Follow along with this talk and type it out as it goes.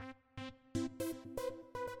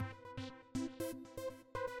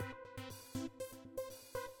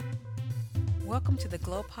Welcome to the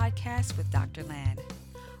Glow Podcast with Dr. Land.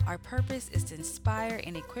 Our purpose is to inspire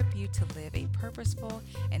and equip you to live a purposeful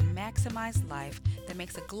and maximized life that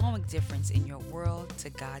makes a glowing difference in your world to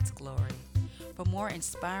God's glory. For more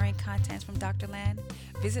inspiring content from Dr. Land,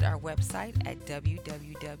 visit our website at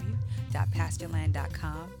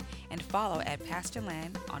www.pastorland.com and follow at Pastor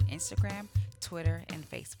Land on Instagram, Twitter, and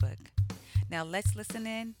Facebook. Now let's listen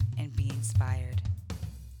in and be inspired.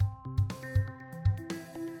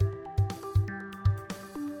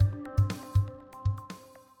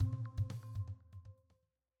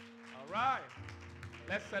 All right.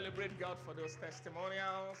 Let's celebrate God for those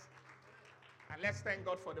testimonials. And let's thank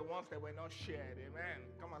God for the ones that were not shared. Amen.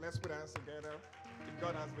 Come on, let's put our hands together. If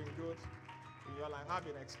God has been good in your life, I've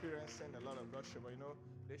been experiencing a lot of God show, but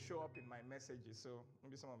they show up in my messages. So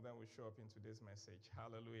maybe some of them will show up in today's message.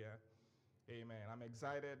 Hallelujah. Amen. I'm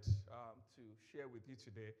excited to share with you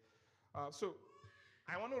today. So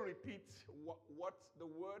I want to repeat what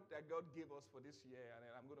the word that God gave us for this year, and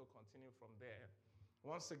then I'm going to continue from there.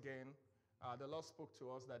 Once again, the Lord spoke to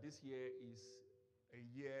us that this year is a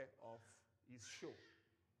year of His show.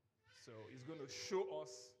 So He's going to show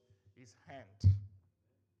us His hand.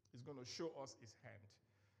 He's going to show us His hand.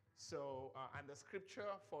 So, and the scripture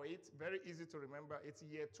for it, very easy to remember, it's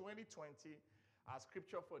year 2020. Our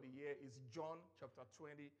scripture for the year is John chapter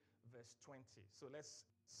 20, verse 20. So let's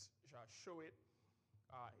show it.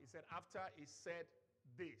 He said, after He said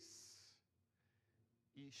this,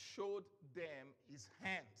 He showed them His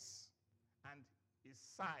hands and His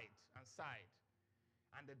side.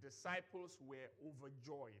 And the disciples were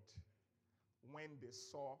overjoyed when they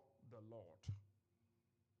saw the Lord.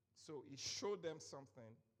 So He showed them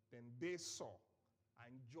something, then they saw,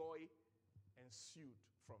 and joy ensued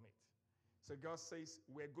from it. So God says,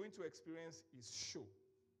 we're going to experience His show.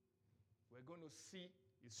 We're going to see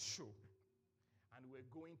His show. And we're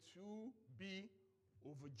going to be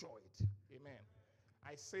overjoyed. Amen.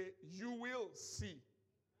 I say, you will see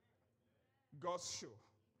God's show.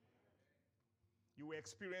 You will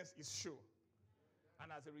experience His show.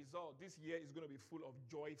 And as a result, this year is going to be full of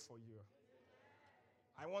joy for you.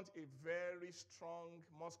 I want a very strong,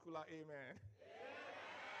 muscular amen.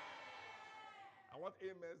 I want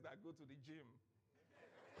amens that go to the gym.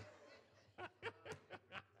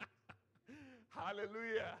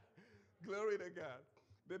 Hallelujah. Glory to God.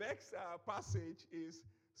 The next passage is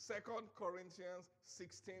 2 Corinthians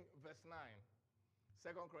 16, verse 9. 2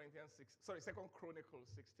 Chronicles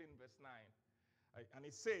 16, verse 9. And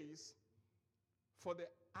it says, for the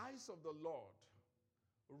eyes of the Lord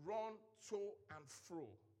run to and fro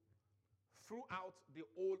throughout the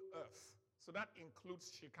whole earth. So that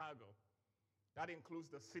includes Chicago. That includes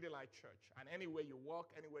the City Light Church. And anywhere you walk,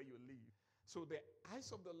 anywhere you live. So the eyes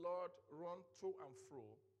of the Lord run to and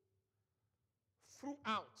fro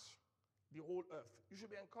throughout the whole earth. You should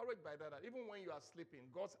be encouraged by that. Even when you are sleeping,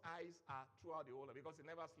 God's eyes are throughout the whole earth because He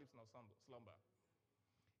never sleeps nor slumber.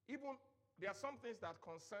 Even there are some things that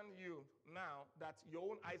concern you now that your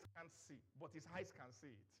own eyes can't see, but His eyes can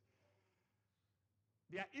see it.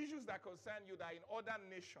 There are issues that concern you that are in other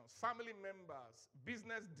nations, family members,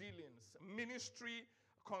 business dealings, ministry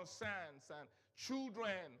concerns, and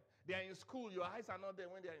children. They are in school. Your eyes are not there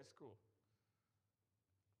when they are in school.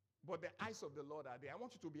 But the eyes of the Lord are there. I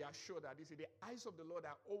want you to be assured that the eyes of the Lord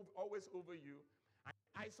are always over you, and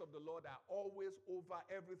the eyes of the Lord are always over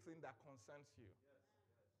everything that concerns you.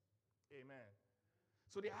 Amen.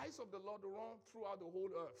 So the eyes of the Lord run throughout the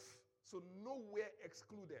whole earth. So nowhere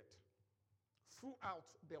excluded. Throughout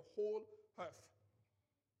the whole earth.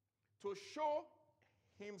 To show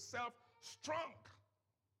Himself strong.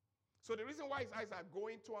 So the reason why His eyes are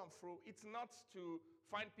going to and fro, it's not to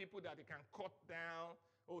find people that He can cut down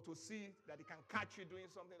or to see that He can catch you doing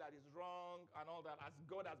something that is wrong and all that as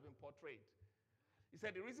God has been portrayed. He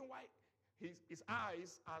said the reason why his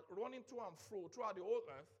eyes are running to and fro throughout the whole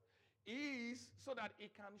earth is so that He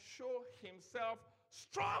can show Himself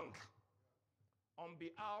strong on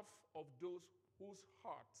behalf of those whose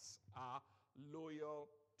hearts are loyal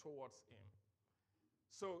towards Him.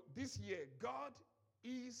 So this year, God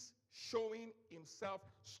is showing Himself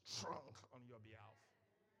strong on your behalf.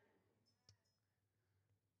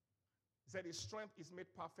 He said His strength is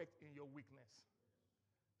made perfect in your weakness.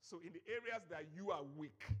 So in the areas that you are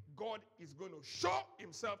weak, God is going to show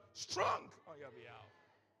Himself strong on your behalf.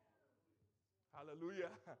 Hallelujah.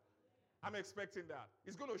 I'm expecting that.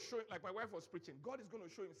 He's going to show, like my wife was preaching, God is going to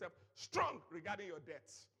show Himself strong regarding your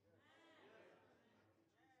debts.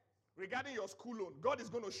 Regarding your school loan, God is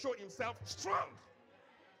going to show Himself strong.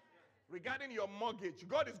 Regarding your mortgage,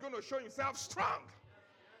 God is going to show Himself strong.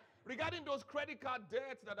 Regarding those credit card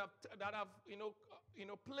debts that have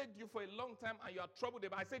plagued you for a long time and you are troubled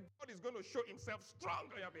about, I said God is going to show himself strong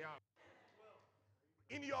on your behalf.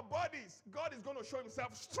 In your bodies, God is going to show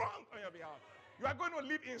himself strong on your behalf. You are going to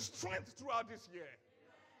live in strength throughout this year.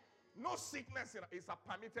 No sickness is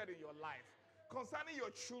permitted in your life. Concerning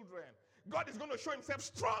your children, God is going to show himself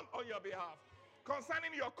strong on your behalf.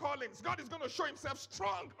 Concerning your callings, God is going to show himself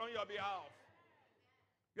strong on your behalf.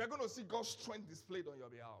 You are going to see God's strength displayed on your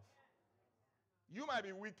behalf. You might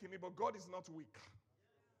be weak in it, but God is not weak.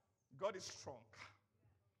 God is strong.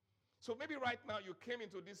 So maybe right now you came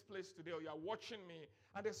into this place today, or you are watching me,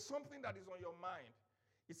 and there's something that is on your mind.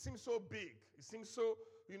 It seems so big. It seems so,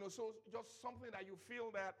 so just something that you feel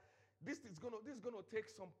that this is going to take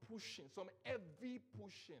some pushing, some heavy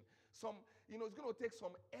pushing. It's going to take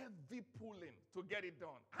some heavy pulling to get it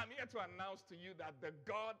done. I'm here to announce to you that the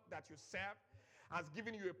God that you serve has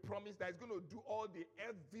given you a promise that is going to do all the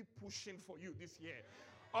heavy pushing for you this year.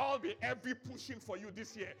 All the heavy pushing for you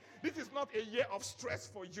this year. This is not a year of stress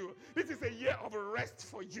for you. This is a year of rest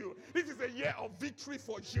for you. This is a year of victory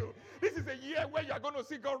for you. This is a year where you are going to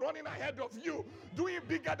see God running ahead of you, doing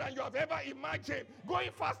bigger than you have ever imagined, going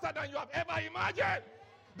faster than you have ever imagined.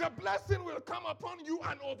 The blessing will come upon you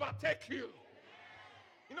and overtake you.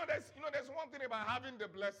 There's one thing about having the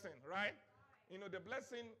blessing, right? The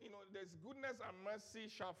blessing, there's goodness and mercy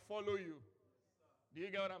shall follow you. Do you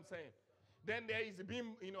get what I'm saying? Then there is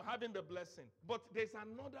having the blessing. But there's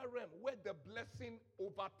another realm where the blessing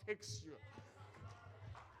overtakes you.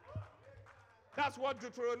 That's what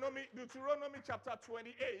Deuteronomy chapter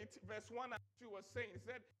 28, verse 1 and 2 was saying. It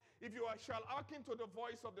said, if you shall hearken to the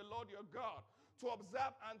voice of the Lord your God, to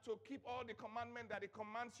observe and to keep all the commandments that he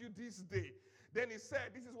commands you this day, then he said,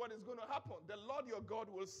 this is what is going to happen. The Lord your God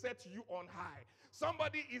will set you on high.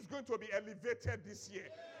 Somebody is going to be elevated this year.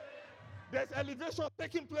 There's elevation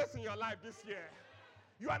taking place in your life this year.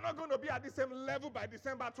 You are not going to be at the same level by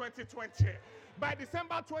December 2020. By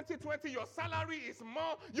December 2020, your salary is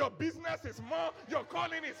more, your business is more, your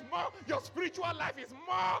calling is more, your spiritual life is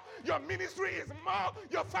more, your ministry is more,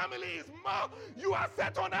 your family is more. You are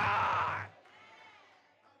set on high.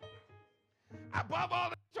 Above all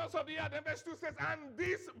the nations of the earth. And verse 2 says, and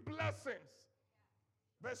these blessings,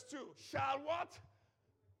 verse 2, shall what?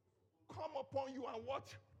 Come upon you and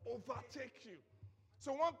what? Overtake you.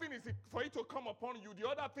 So one thing is for it to come upon you. The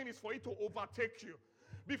other thing is for it to overtake you.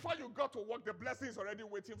 Before you got to work, the blessing is already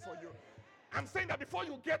waiting for you. I'm saying that before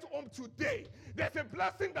you get home today, there's a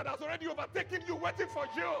blessing that has already overtaken you, waiting for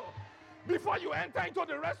you. Before you enter into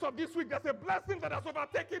the rest of this week, there's a blessing that has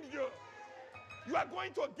overtaken you. You are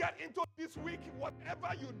going to get into this week,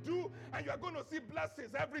 whatever you do, and you are going to see blessings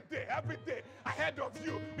every day ahead of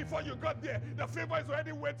you. Before you got there, the favor is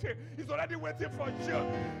already waiting. It's already waiting for you.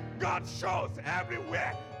 God shows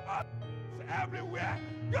everywhere. God shows everywhere.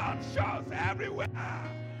 God shows everywhere.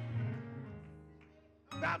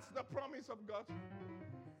 That's the promise of God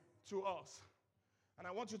to us. And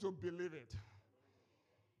I want you to believe it.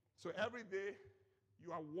 So every day,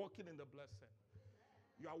 you are walking in the blessing.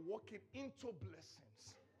 You are walking into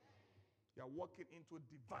blessings. You are walking into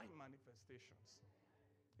divine manifestations.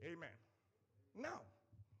 Amen. Now,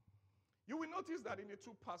 you will notice that in the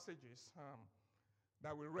two passages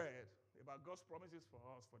that we read about God's promises for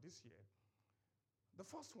us for this year, the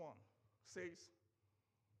first one says,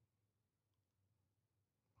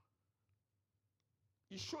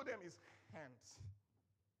 he showed them his hands.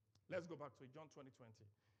 Let's go back to John 20:20.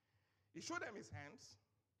 He showed them his hands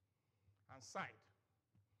and side.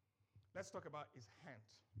 Let's talk about his hand.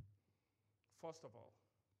 First of all,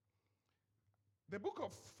 the book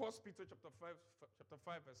of 1 Peter chapter 5,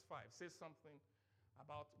 verse 5 says something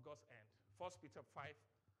about God's hand. 1 Peter 5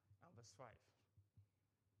 and verse 5.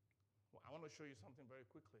 Well, I want to show you something very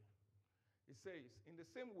quickly. It says, in the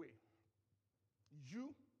same way,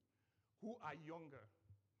 you who are younger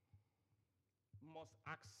must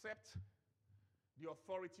accept the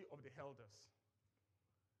authority of the elders.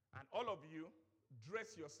 And all of you,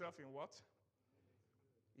 dress yourself in what?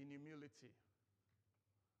 In humility.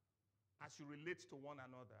 As you relate to one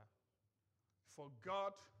another. For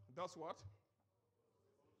God does what?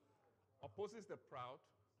 Opposes the proud,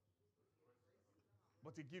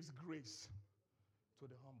 but he gives grace to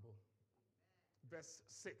the humble. Verse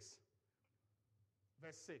 6.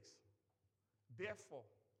 Verse 6. Therefore,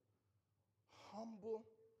 humble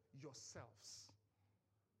yourselves.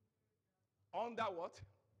 Under what?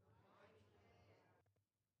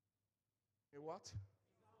 A what?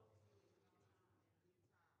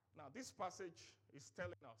 Now, this passage is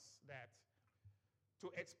telling us that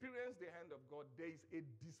to experience the hand of God, there is a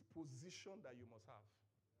disposition that you must have.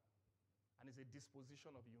 And it's a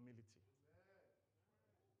disposition of humility.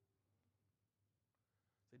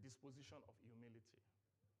 disposition of humility.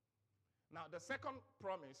 Now, the second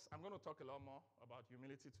promise, I'm going to talk a lot more about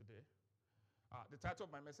humility today. The title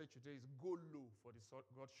of my message today is Go Low for the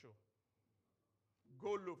God Show.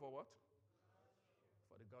 Go low for what?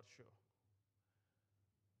 For the God Show.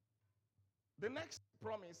 The next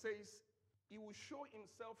promise says, He will show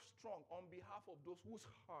Himself strong on behalf of those whose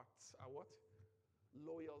hearts are what?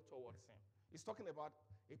 Loyal towards Him. He's talking about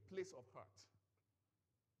a place of heart.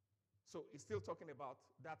 So he's still talking about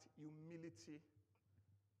that humility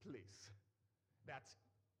place. That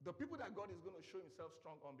the people that God is going to show Himself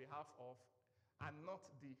strong on behalf of are not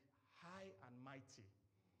the high and mighty.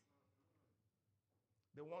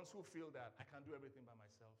 The ones who feel that I can do everything by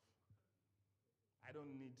myself. I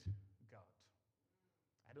don't need God.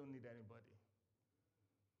 I don't need anybody.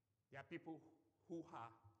 There are people who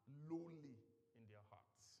are lowly in their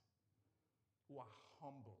hearts, who are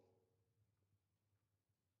humble.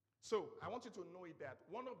 So I want you to know that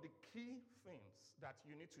one of the key things that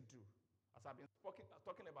you need to do, as I've been talking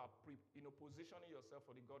about positioning yourself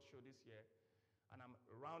for the God Show this year, and I'm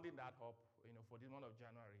rounding that up for the month of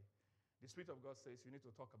January, the Spirit of God says you need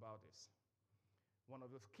to talk about this. One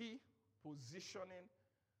of the key positioning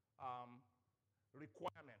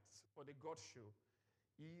requirements for the God Show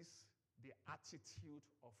is the attitude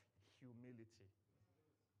of humility.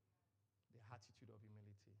 The attitude of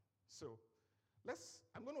humility. So,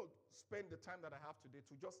 I'm going to spend the time that I have today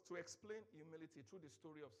to explain humility through the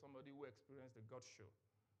story of somebody who experienced the God Show.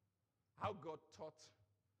 How God taught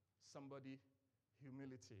somebody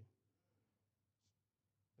humility.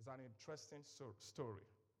 It's an interesting story.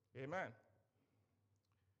 Amen.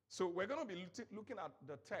 So we're going to be looking at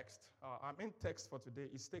the text. Our main text for today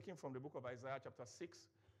is taken from the book of Isaiah chapter 6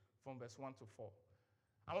 from verse 1 to 4.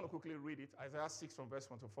 I want to quickly read it, Isaiah 6 from verse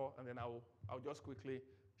 1 to 4, and then I'll just quickly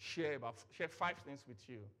share 5 things with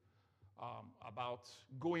you about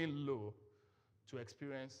going low to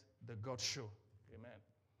experience the God Show. Amen.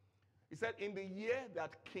 He said, in the year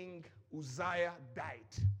that King Uzziah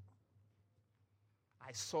died,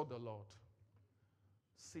 I saw the Lord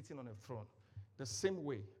sitting on a throne. The same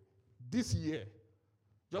way, this year,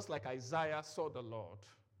 just like Isaiah saw the Lord,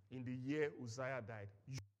 in the year Uzziah died,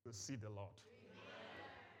 you will see the Lord. Amen.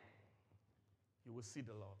 You will see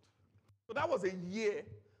the Lord. So that was a year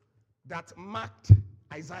that marked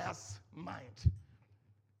Isaiah's mind.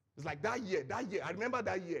 It's like that year, I remember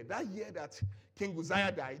that year that King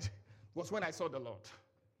Uzziah died was when I saw the Lord.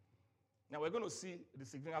 Now we're going to see the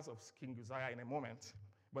significance of King Uzziah in a moment.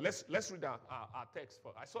 But let's read our text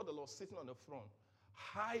first. I saw the Lord sitting on the throne,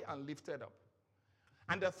 high and lifted up.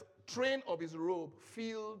 And the train of his robe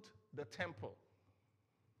filled the temple.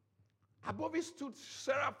 Above it stood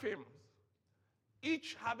seraphim,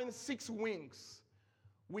 each having 6 wings.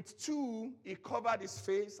 With 2 he covered his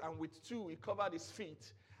face, and with 2 he covered his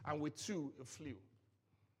feet, and with 2 he flew.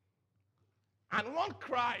 And one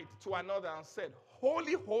cried to another and said,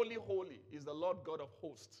 Holy, holy, holy is the Lord God of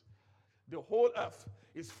hosts. The whole earth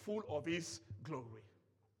is full of His glory.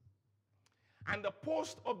 And the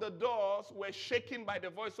posts of the doors were shaken by the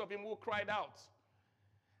voice of him who cried out.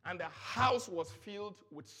 And the house was filled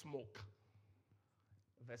with smoke.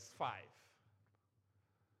 Verse 5.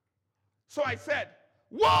 So I said,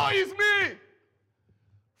 Woe is me,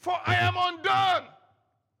 for I am undone,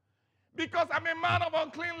 because I'm a man of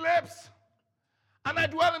unclean lips, and I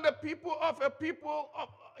dwell in the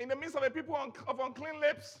midst of a people of unclean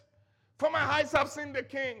lips. For my eyes have seen the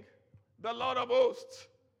King, the Lord of hosts.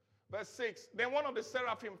 Verse 6. Then one of the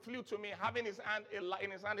seraphim flew to me, having in his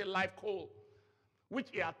hand a live coal, which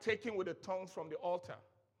he had taken with the tongs from the altar.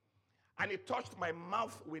 And he touched my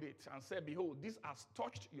mouth with it and said, Behold, this has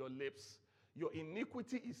touched your lips. Your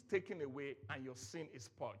iniquity is taken away, and your sin is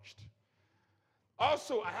purged.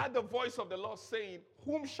 Also, I heard the voice of the Lord saying,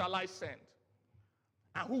 Whom shall I send?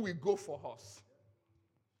 And who will go for us?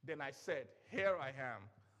 Then I said, Here I am.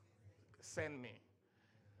 Send me.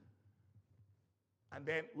 And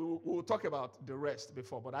then we'll talk about the rest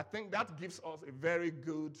before. But I think that gives us a very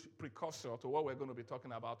good precursor to what we're going to be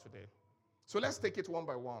talking about today. So let's take it one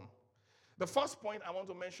by one. The first point I want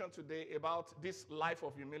to mention today about this life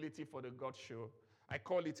of humility for the God Show, I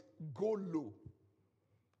call it go low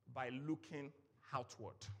by looking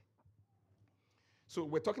outward. So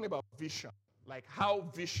we're talking about vision, like how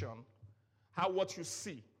what you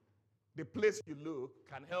see, the place you look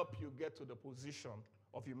can help you get to the position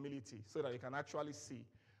of humility so that you can actually see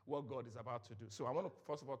what God is about to do. So I want to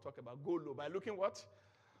first of all talk about go low by looking what?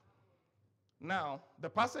 Now, the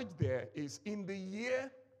passage there is in the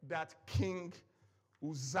year that King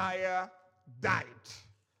Uzziah died,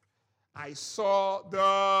 I saw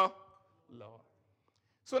the Lord.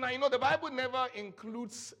 So now, the Bible never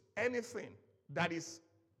includes anything that is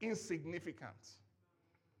insignificant.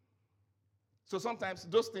 So sometimes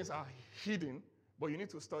those things are hidden, but you need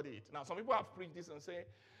to study it. Now, some people have preached this and say,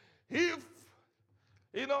 if,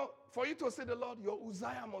 for you to say the Lord, your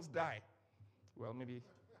Uzziah must die. Well, maybe.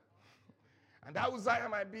 And that Uzziah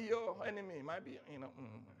might be your enemy. Might be,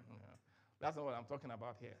 That's not what I'm talking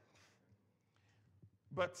about here.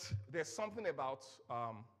 But there's something about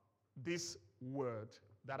this word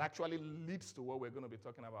that actually leads to what we're going to be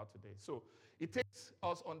talking about today. So it takes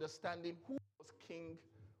us understanding who was King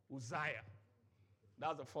Uzziah.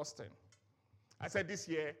 That's the first thing. I said this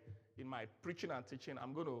year in my preaching and teaching,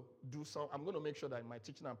 I'm going to make sure that in my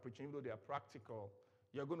teaching and preaching, even though they are practical,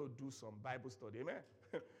 you're going to do some Bible study. Amen?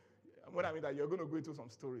 What I mean that you're going to go into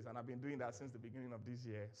some stories, and I've been doing that since the beginning of this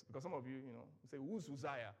year. Because some of you, say, who's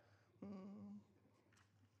Uzziah?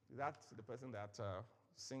 That's the person that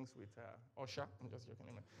sings with Usher. I'm just joking.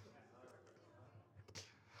 Amen.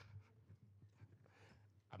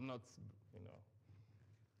 I'm not,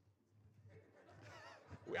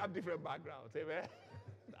 we have different backgrounds. Amen.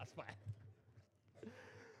 That's fine.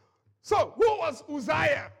 So, who was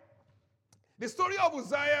Uzziah? The story of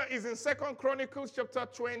Uzziah is in 2 Chronicles chapter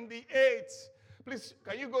 28. Please,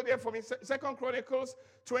 can you go there for me? 2 Chronicles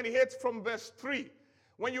 28 from verse 3.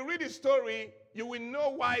 When you read the story, you will know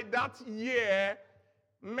why that year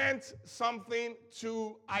meant something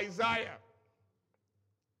to Isaiah.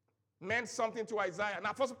 Meant something to Isaiah.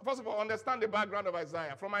 Now, first of all, understand the background of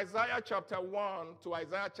Isaiah. From Isaiah chapter 1 to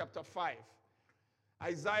Isaiah chapter 5,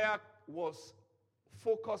 Isaiah was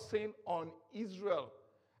focusing on Israel.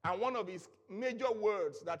 And one of his major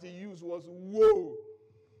words that he used was woe.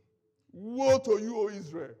 Woe to you, O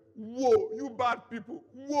Israel. Woe, you bad people.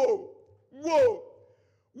 Woe, woe,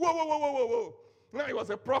 whoa, whoa, whoa, whoa, whoa, whoa. Now, he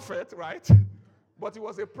was a prophet, right? But he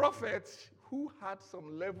was a prophet who had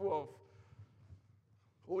some level of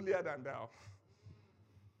holier than thou.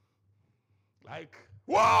 Like,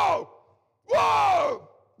 whoa, whoa,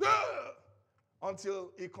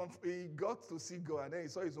 until he got to see God, and then he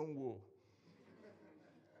saw his own woe.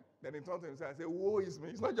 Then he turned to himself and said, woe is me.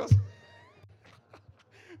 It's not just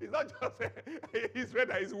Israel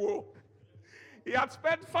that is woe. He had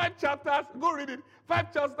spent 5 chapters, go read it,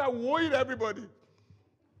 5 chapters woeing everybody.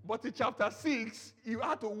 But in chapter 6, he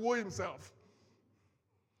had to woe himself.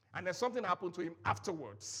 And then something happened to him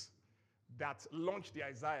afterwards that launched the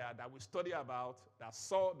Isaiah that we study about, that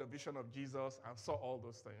saw the vision of Jesus and saw all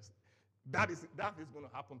those things. That is going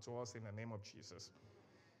to happen to us in the name of Jesus.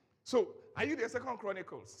 So, are you there? 2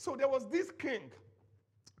 Chronicles. So there was this king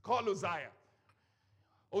called Uzziah.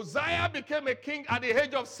 Uzziah became a king at the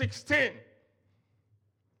age of 16.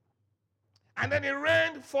 And then he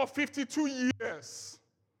reigned for 52 years.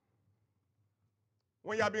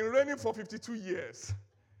 When you have been reigning for 52 years,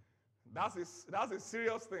 that's a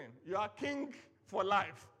serious thing. You are king for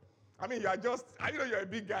life. I mean, you're a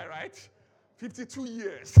big guy, right? 52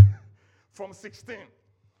 years from 16.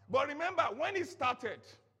 But remember, when he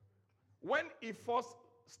first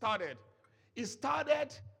started, he started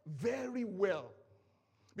very well.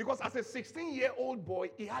 Because as a 16-year-old boy,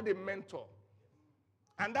 he had a mentor.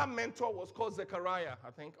 And that mentor was called Zechariah, I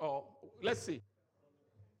think. Or, let's see.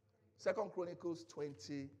 2 Chronicles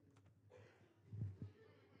 20.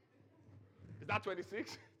 Is that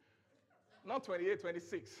 26? Not 28,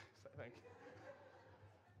 26, I think.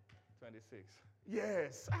 26.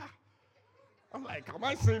 Yes. I'm like, am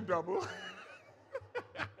I saying double?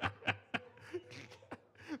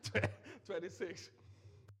 26.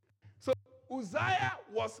 So Uzziah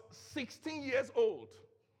was 16 years old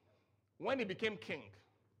when he became king.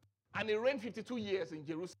 And he reigned 52 years in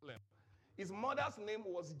Jerusalem. His mother's name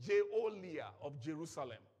was Jeoliah of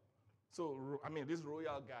Jerusalem. So, this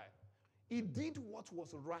royal guy. He did what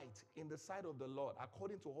was right in the sight of the Lord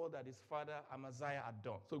according to all that his father Amaziah had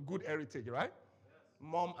done. So good heritage, right? Yes.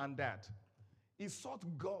 Mom and dad. He sought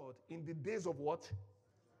God in the days of what?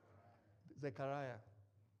 Zechariah,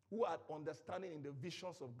 who had understanding in the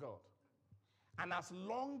visions of God. And as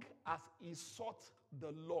long as he sought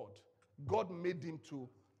the Lord, God made him to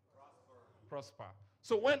prosper.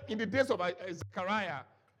 So when in the days of Zechariah,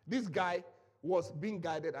 this guy was being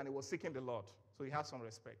guided and he was seeking the Lord. So he has some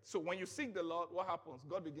respect. So when you seek the Lord, what happens?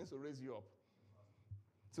 God begins to raise you up.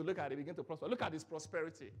 So look at it, begin to prosper. Look at his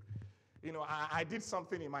prosperity. I did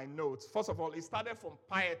something in my notes. First of all, it started from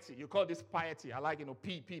piety. You call this piety. I like,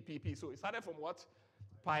 P. So it started from what?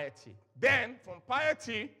 Piety. Then, from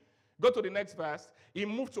piety, go to the next verse. He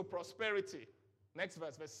moved to prosperity. Next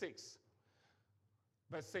verse, verse 6.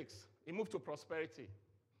 Verse 6. He moved to prosperity.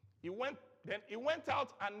 He went Then he went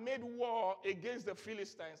out and made war against the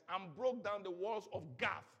Philistines and broke down the walls of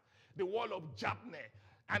Gath, the wall of Jabneh,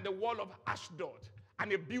 and the wall of Ashdod.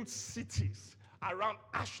 And he built cities around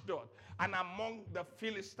Ashdod and among the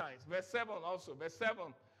Philistines. Verse 7 also. Verse 7.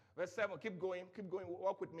 Verse 7. Keep going.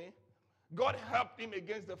 Walk with me. God helped him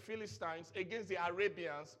against the Philistines, against the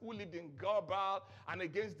Arabians who lived in Gabal, and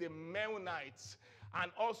against the Meunites.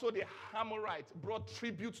 And also the Amorites brought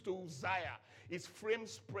tribute to Uzziah. His frame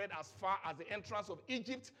spread as far as the entrance of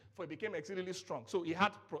Egypt, for he became exceedingly strong. So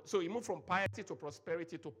he moved from piety to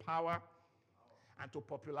prosperity to power and to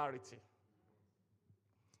popularity.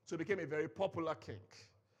 So he became a very popular king.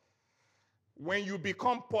 When you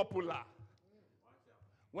become popular,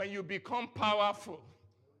 when you become powerful,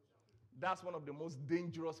 that's one of the most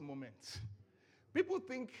dangerous moments. People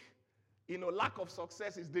think, lack of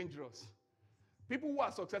success is dangerous. People who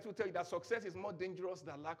are successful tell you that success is more dangerous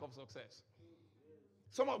than lack of success.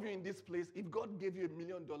 Some of you in this place, if God gave you $1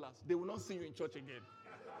 million, they will not see you in church again.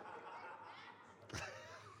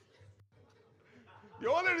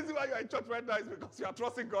 The only reason why you are in church right now is because you are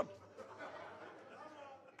trusting God.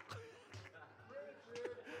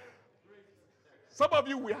 Some of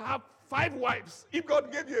you will have 5 wives if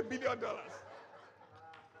God gave you $1 billion.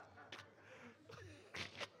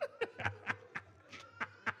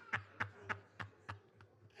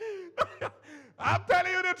 I'm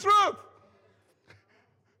telling you the truth.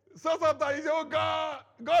 So sometimes you say, oh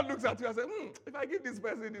God looks at you and says, if I give this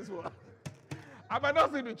person this one, I might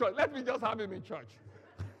not see him in church. Let me just have him in church.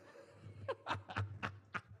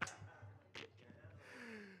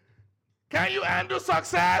 Can you handle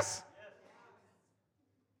success?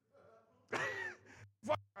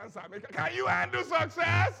 Can you handle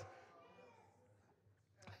success?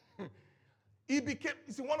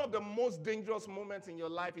 One of the most dangerous moments in your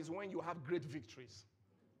life is when you have great victories.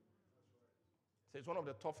 So it's one of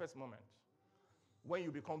the toughest moments. When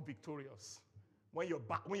you become victorious. When you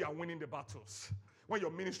are winning the battles. When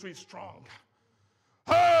your ministry is strong.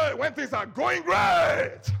 Hey, when things are going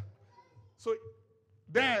great. So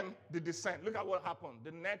then the descent. Look at what happened.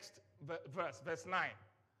 The next verse 9.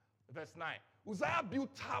 Verse 9. Uzziah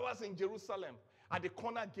built towers in Jerusalem at the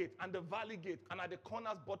corner gate and the valley gate and at the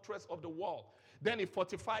corners buttress of the wall. Then he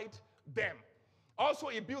fortified them. Also,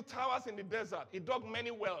 he built towers in the desert. He dug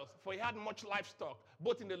many wells, for he had much livestock,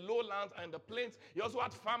 both in the lowlands and the plains. He also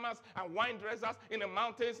had farmers and wine dressers in the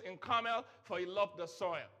mountains in Carmel, for he loved the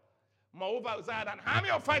soil. Moreover, Uzziah had an army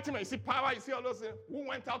of fighting men. You see power, you see all those things. Who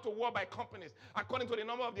went out to war by companies, according to the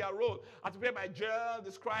number of their roll, as prepared by Joel,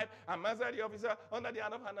 the scribe, and Mazziah the officer, under the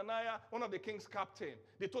hand of Hananiah, one of the king's captain.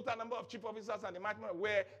 The total number of chief officers and the mighty men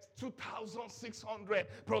were 2,600.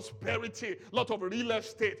 Prosperity, lot of real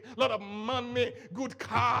estate, lot of money, good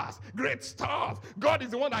cars, great stuff. God is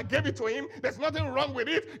the one that gave it to him. There's nothing wrong with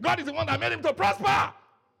it. God is the one that made him to prosper.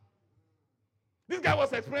 This guy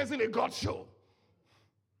was experiencing a God show.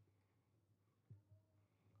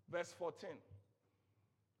 Verse 14.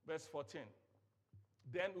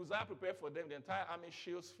 Then Uzziah prepared for them the entire army,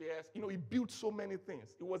 shields, spears. He built so many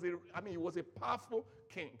things. He was a powerful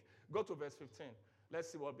king. Go to verse 15.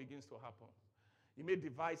 Let's see what begins to happen. He made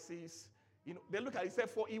devices. They look at it, he said,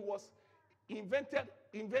 for he was invented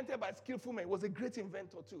by skillful men. He was a great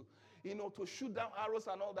inventor too. To shoot down arrows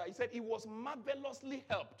and all that. He said he was marvelously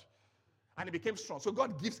helped. And he became strong. So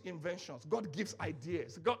God gives inventions. God gives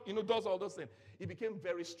ideas. God, does all those things. He became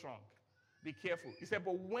very strong. Be careful. He said,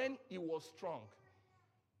 but when he was strong,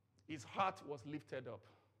 his heart was lifted up.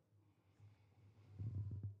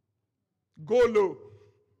 Go low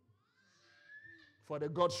for the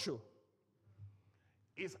God show.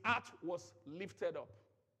 His heart was lifted up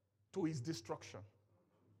to his destruction.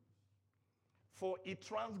 For he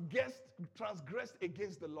transgressed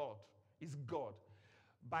against the Lord, his God,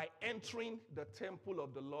 by entering the temple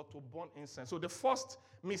of the Lord to burn incense. So the first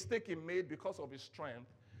mistake he made because of his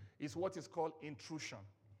strength is what is called intrusion.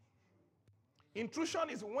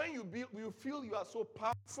 Intrusion is when you feel you are so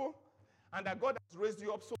powerful and that God has raised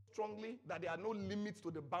you up so strongly that there are no limits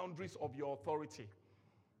to the boundaries of your authority.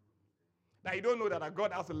 That you don't know that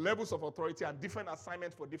God has levels of authority and different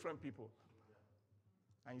assignments for different people.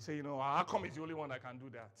 And you say, how come he's the only one that can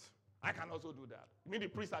do that? I can also do that. You mean the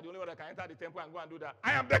priests are the only one that can enter the temple and go and do that?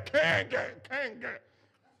 I am the king.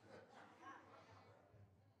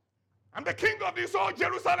 I'm the king of this whole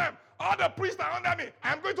Jerusalem. All the priests are under me.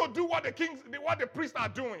 I am going to do what the priests are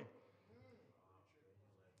doing.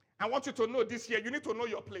 I want you to know this year, you need to know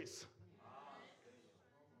your place.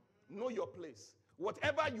 Know your place.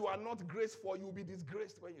 Whatever you are not graced for, you will be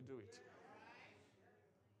disgraced when you do it.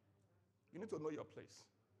 You need to know your place.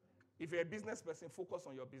 If you're a business person, focus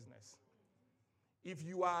on your business. If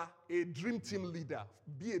you are a dream team leader,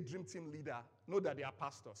 be a dream team leader. Know that they are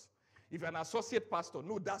pastors. If you're an associate pastor,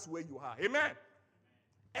 know that's where you are. Amen.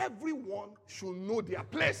 Everyone should know their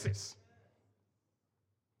places.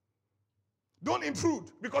 Don't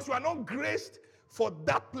intrude because you are not graced for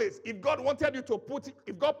that place. If God wanted you to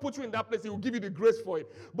if God put you in that place, He will give you the grace for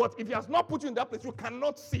it. But if He has not put you in that place, you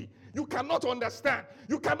cannot see. You cannot understand.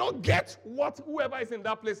 You cannot get what whoever is in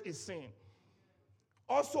that place is seeing.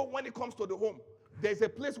 Also, when it comes to the home, there's a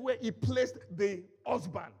place where He placed the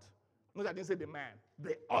husband. No, I didn't say the man.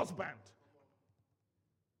 The husband.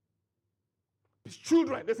 His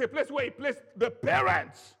children. There's a place where He placed the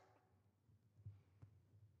parents.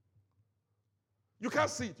 You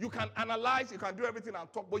can't see it. You can analyze, you can do everything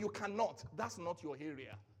and talk, but you cannot. That's not your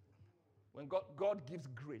area. When God gives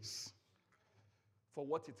grace for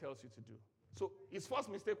what He tells you to do. So his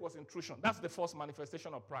first mistake was intrusion. That's the first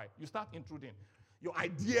manifestation of pride. You start intruding. Your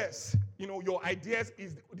ideas, your ideas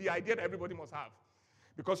is the idea that everybody must have.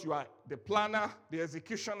 Because you are the planner, the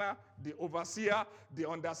executioner, the overseer, the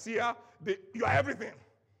underseer, you are everything.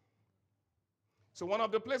 So one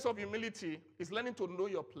of the places of humility is learning to know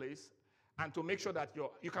your place and to make sure that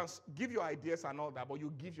you can give your ideas and all that, but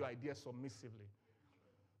you give your ideas submissively.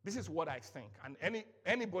 This is what I think. And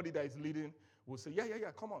anybody that is leading will say, yeah,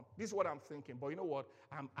 come on. This is what I'm thinking. But you know what?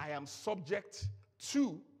 I am subject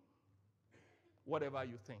to whatever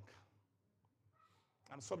you think.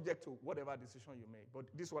 I'm subject to whatever decision you make. But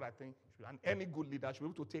this is what I think. And any good leader should be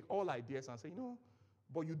able to take all ideas and say,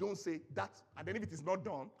 but you don't say that. And then if it is not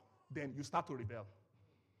done, then you start to rebel.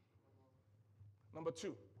 Number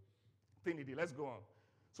 2. Trinity. Let's go on.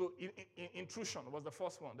 So intrusion was the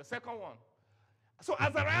first one. The second one. So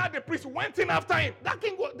Azariah the priest went in after him.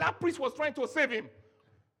 That priest was trying to save him.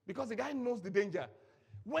 Because the guy knows the danger.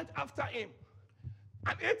 Went after him.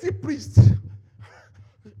 And 80 priests,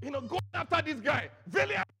 going after this guy.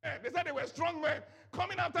 Valiant men. They said they were strong men.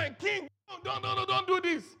 Coming after him. King, don't do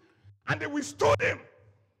this. And they withstood him.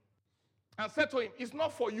 And said to him, it's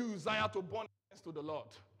not for you, Uzziah, to burn incense to the Lord.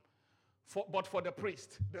 But for the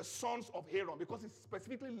priest, the sons of Aaron, because it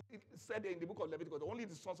specifically said in the book of Leviticus, only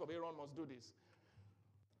the sons of Aaron must do this.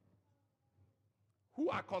 Who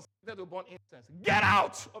are considered to burn incense. Get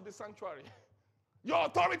out of the sanctuary. Your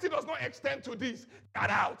authority does not extend to this. Get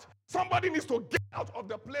out. Somebody needs to get out of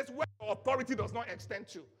the place where your authority does not extend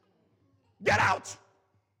to. Get out.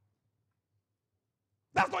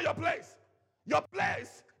 That's not your place. Your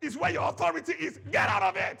place is where your authority is. Get out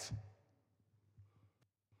of it.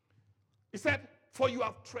 He said, for you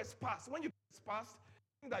have trespassed. When you trespass,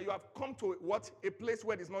 that you have come to what? A place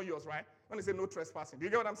where it is not yours, right? When they say no trespassing. Do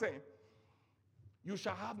you get what I'm saying? You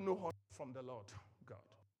shall have no honor from the Lord God.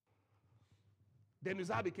 Then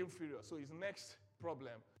Uzziah became furious. So his next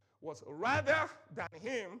problem was rather than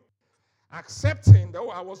him accepting that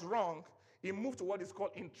I was wrong, he moved to what is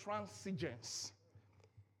called intransigence.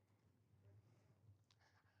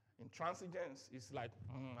 Intransigence is like,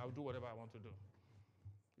 I'll do whatever I want to do.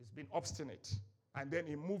 He's been obstinate. And then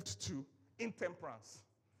he moved to intemperance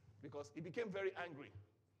because he became very angry.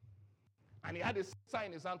 And he had a censer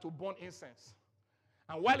in his hand to burn incense.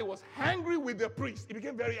 And while he was angry with the priest, he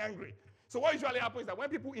became very angry. So what usually happens is that when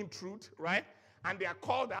people intrude, right, and they are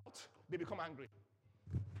called out, they become angry.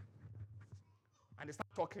 And they start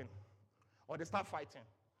talking. Or they start fighting.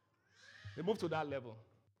 They move to that level.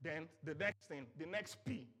 Then the next thing, the next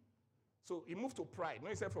P. So he moved to pride.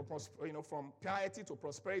 When he said from piety to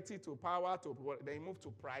prosperity to power then he moved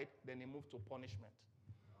to pride. Then he moved to punishment.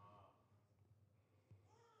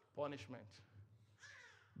 Punishment.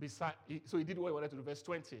 So he did what he wanted to do. Verse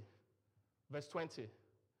 20. Verse 20.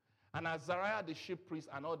 And Azariah the chief priest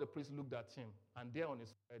and all the priests looked at him, and there on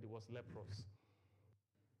his head he was leprous.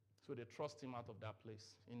 So they thrust him out of that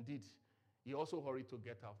place. Indeed, he also hurried to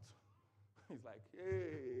get out. He's like,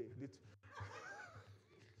 hey.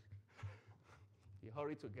 He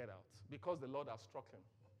hurried to get out because the Lord has struck him.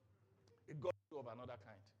 It got of another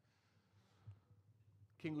kind.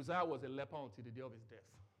 King Uzziah was a leper until the day of his death.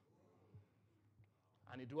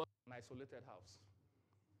 And he dwelt in an isolated house.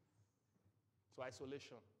 So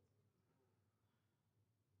isolation.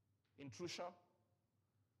 Intrusion.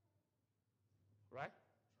 Right?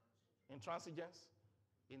 Intransigence.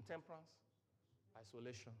 Intemperance.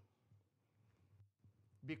 Isolation.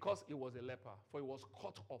 Because he was a leper, for he was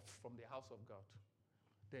cut off from the house of God.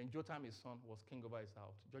 Then Jotham, his son, was king over his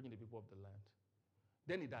house, judging the people of the land.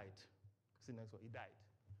 Then he died. See next one, he died.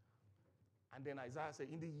 And then Isaiah said,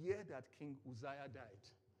 in the year that King Uzziah died,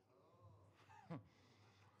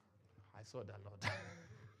 I saw that, Lord.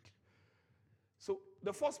 So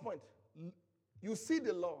the first point, you see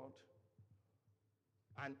the Lord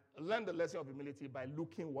And learn the lesson of humility by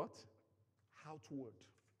looking what? Outward.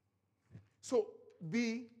 So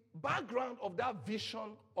the background of that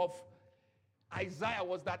vision of Isaiah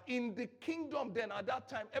was that in the kingdom then at that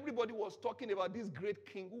time, everybody was talking about this great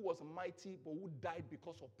king who was mighty but who died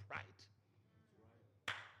because of pride.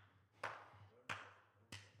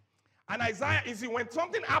 And Isaiah, you see, when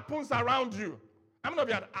something happens around you, how many of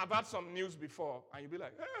you have had some news before and you'll be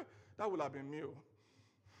like, that would have been me.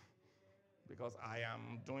 Because I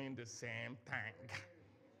am doing the same thing.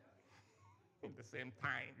 The same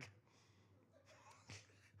thing.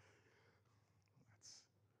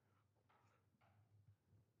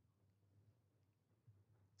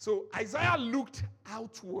 So Isaiah looked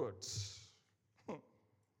outwards.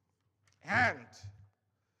 And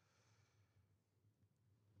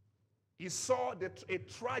he saw a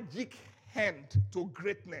tragic end to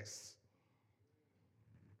greatness.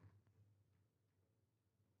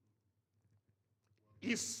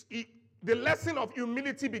 The lesson of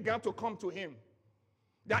humility began to come to him.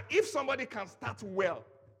 That if somebody can start well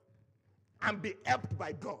and be helped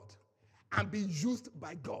by God and be used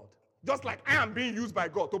by God, just like I am being used by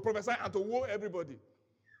God to prophesy and to woe everybody.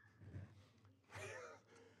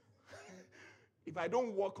 If I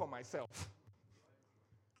don't work on myself,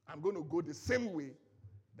 I'm going to go the same way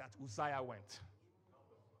that Uzziah went.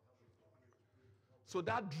 So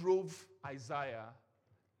that drove Isaiah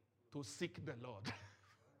to seek the Lord.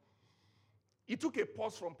 He took a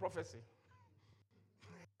pause from prophecy.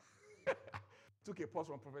 Took a pause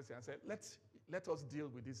from prophecy and said, let us deal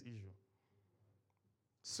with this issue.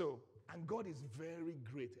 So, and God is very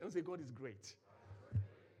great. I don't say God is great.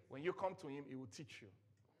 When you come to him, he will teach you.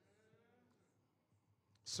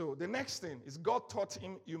 So the next thing is God taught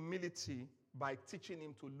him humility by teaching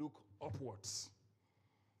him to look upwards.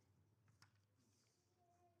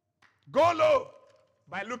 Go low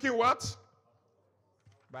by looking what?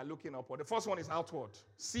 By looking upward. The first one is outward.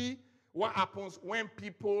 See what happens when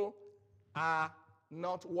people are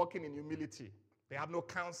not walking in humility. They have no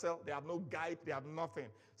counsel, they have no guide, they have nothing.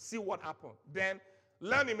 See what happened. Then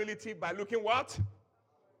learn humility by looking what?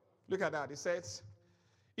 Look at that. It says,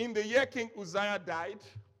 in the year King Uzziah died,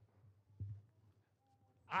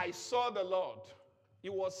 I saw the Lord. He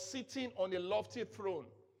was sitting on a lofty throne,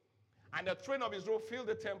 and the train of his robe filled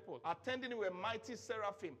the temple. Attending were mighty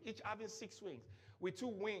seraphim, each having 6 wings, with 2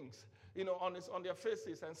 wings, on their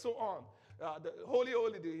faces, and so on. The holy,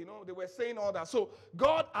 they were saying all that. So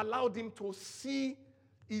God allowed him to see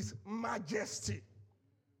his majesty.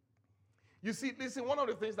 You see, listen, one of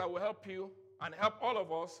the things that will help you and help all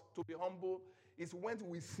of us to be humble is when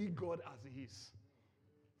we see God as he is.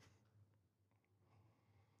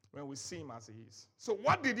 When we see him as he is. So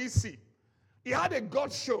what did he see? He had a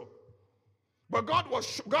God show. But God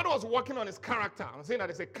was working on his character. I'm saying that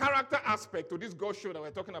there's a character aspect to this God show that we're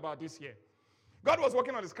talking about this year. God was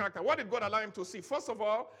working on his character. What did God allow him to see? First of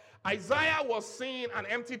all, Isaiah was seeing an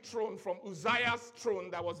empty throne from Uzziah's throne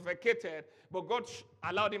that was vacated, but God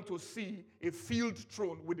allowed him to see a filled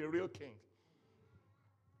throne with a real king.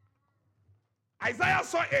 Isaiah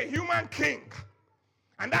saw a human king,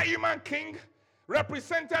 and that human king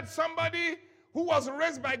represented somebody who was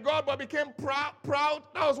raised by God but became proud.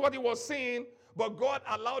 That was what he was seeing, but God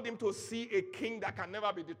allowed him to see a king that can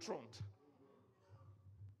never be dethroned.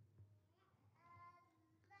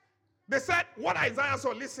 They said what Isaiah saw,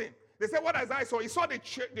 listen. They said what Isaiah saw, he saw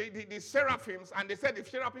the seraphims, and they said the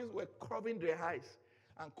seraphims were covering their eyes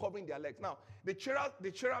and covering their legs. Now, the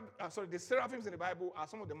seraphims in the Bible are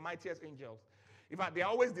some of the mightiest angels. In fact, they are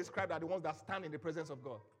always described as the ones that stand in the presence of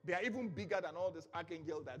God. They are even bigger than all these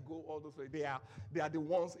archangels that go all those way. They are the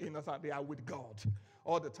ones they are with God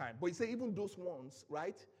all the time. But you say even those ones,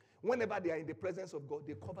 right? Whenever they are in the presence of God,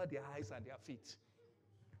 they cover their eyes and their feet.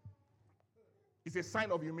 It's a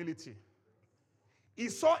sign of humility. He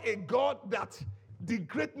saw a God that the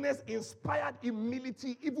greatness inspired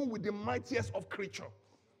humility even with the mightiest of creatures.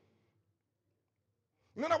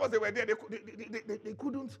 In other words, they were there. They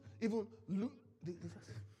couldn't even look.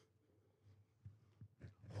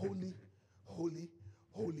 Holy, holy,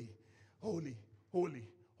 holy, holy, holy,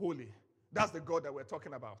 holy. That's the God that we're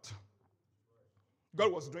talking about.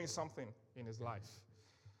 God was doing something in his life.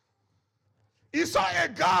 He saw a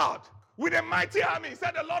God with a mighty army. He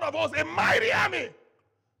said, the Lord of hosts, a mighty army,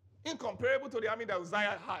 incomparable to the army that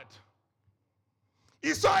Uzziah had.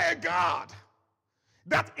 He saw a God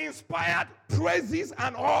that inspired praises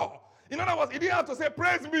and awe. In other words, he didn't have to say,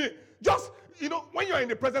 praise me. Just, when you're in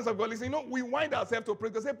the presence of God, listen, we wind ourselves to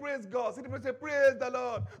praise God. Say, praise God. Say, praise the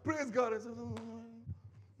Lord. Praise God.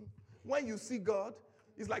 When you see God,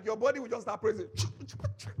 it's like your body will just start praising.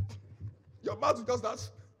 Your mouth will just start.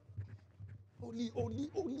 Holy, holy,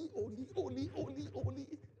 holy, holy, holy, holy, holy.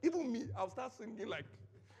 Even me, I'll start singing like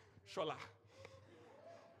Shola.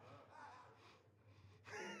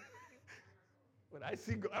 When I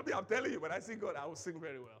see God, I'm telling you, when I see God, I will sing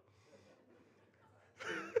very well.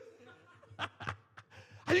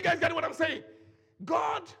 Are you guys getting what I'm saying?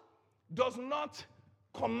 God does not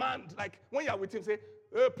command, like when you're with him, say,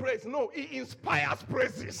 praise. No, he inspires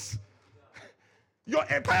praises. Your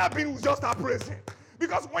entire being will just start praising.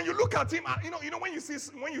 Because when you look at him, you know when you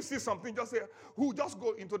see something, just say, who just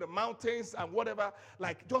go into the mountains and whatever,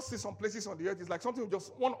 like just see some places on the earth. It's like something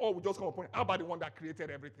one awe will just come upon you. How about the one that created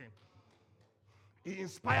everything? He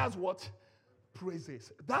inspires what?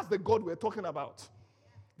 Praises. That's the God we're talking about.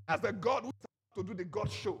 That's the God who to do the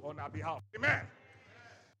God show on our behalf. Amen.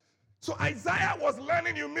 So Isaiah was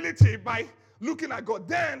learning humility by looking at God.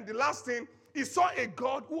 Then the last thing, he saw a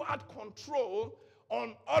God who had control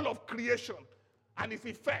on all of creation and its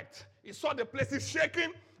effect. He saw the places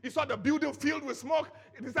shaking. He saw the building filled with smoke.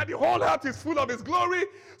 He said the whole earth is full of his glory.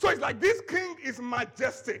 So it's like this king is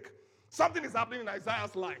majestic. Something is happening in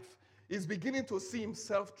Isaiah's life. He's beginning to see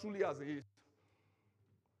himself truly as he is.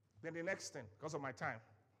 Then the next thing, because of my time,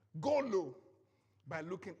 go low by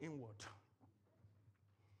looking inward.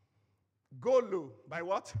 Go low by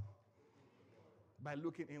what? By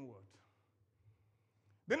looking inward.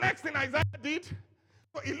 The next thing Isaiah did,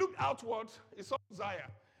 so he looked outward, he saw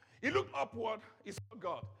Uzziah. He looked upward, he saw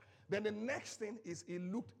God. Then the next thing is he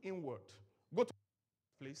looked inward. Go to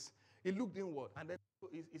please. He looked inward, and then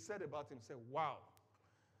he said about him, he said, wow,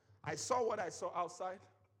 I saw what I saw outside.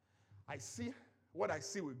 I see what I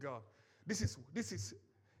see with God. This is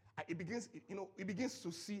it begins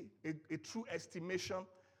to see a true estimation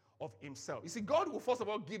of himself. You see, God will first of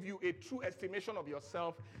all give you a true estimation of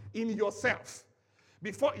yourself in yourself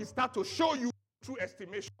before he starts to show you true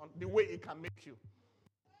estimation the way it can make you.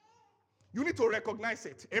 You need to recognize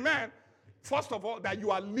it. Amen. First of all, that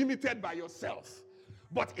you are limited by yourself.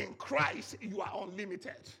 But in Christ, you are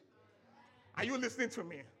unlimited. Are you listening to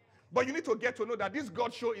me? But you need to get to know that this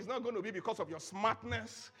God show is not going to be because of your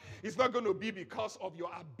smartness. It's not going to be because of your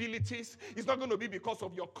abilities. It's not going to be because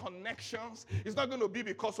of your connections. It's not going to be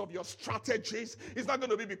because of your strategies. It's not going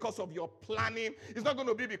to be because of your planning. It's not going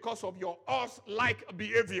to be because of your us-like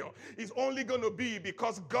behavior. It's only going to be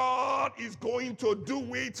because God is going to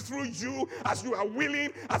do it through you as you are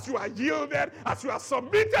willing, as you are yielded, as you are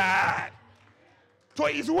submitted to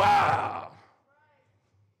his will.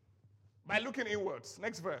 By looking inwards.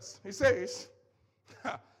 Next verse. He says,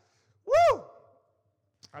 woo!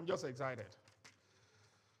 I'm just excited.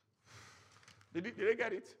 Did they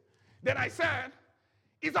get it? Then I said,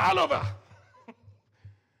 it's all over.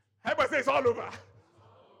 Everybody say it's all over.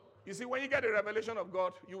 You see, when you get a revelation of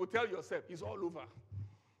God, you will tell yourself, it's all over.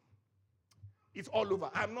 It's all over.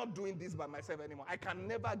 I'm not doing this by myself anymore. I can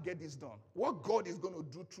never get this done. What God is going to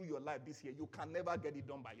do through your life this year, you can never get it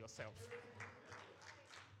done by yourself.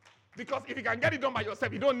 Because if you can get it done by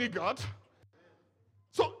yourself, you don't need God.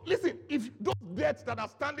 So listen, if those debts that are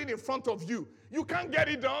standing in front of you, you can't get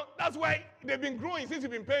it done. That's why they've been growing since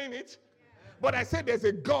you've been paying it. But I said there's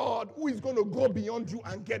a God who is going to go beyond you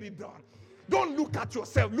and get it done. Don't look at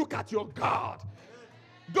yourself, look at your God.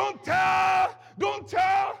 Don't tell.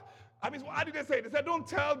 I mean, how did they say it? They said don't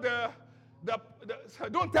tell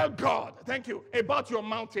don't tell God, thank you, about your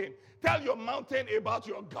mountain. Tell your mountain about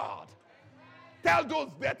your God. Tell those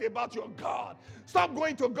debt about your God. Stop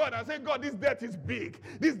going to God and say, God, this debt is big.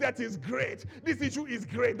 This debt is great. This issue is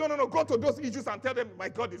great. No. Go to those issues and tell them, my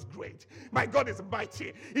God is great. My God is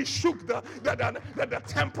mighty. He shook the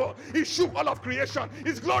temple. He shook all of creation.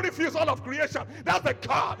 His glory fills all of creation. That's the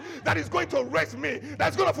God that is going to raise me.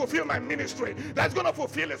 That's going to fulfill my ministry. That's going to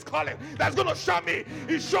fulfill his calling. That's going to show me.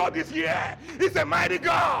 He showed this year. He's a mighty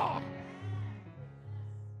God.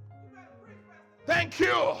 Thank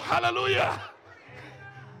you. Hallelujah.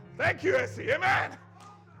 Thank you, Essie. Amen.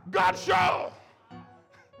 God show.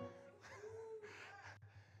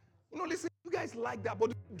 Listen, you guys like that,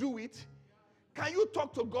 but do it. Can you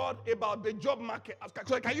talk to God about the job market?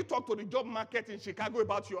 Can you talk to the job market in Chicago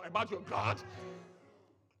about your God?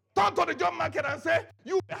 Talk to the job market and say,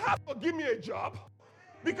 you have to give me a job.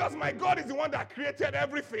 Because my God is the one that created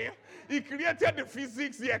everything. He created the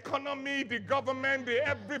physics, the economy, the government, the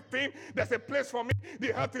everything. There's a place for me.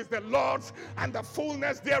 The earth is the Lord's and the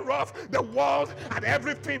fullness thereof, the world and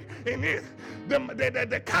everything in it.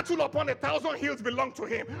 The cattle upon 1,000 hills belong to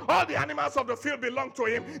him. All the animals of the field belong to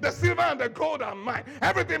him. The silver and the gold are mine.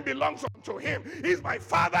 Everything belongs to him. He's my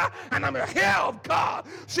father and I'm a heir of God.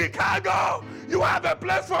 Chicago, you have a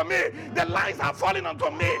place for me. The lines are falling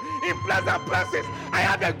onto me in pleasant places. I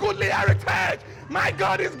have a goodly heritage. My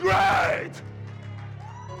God is great.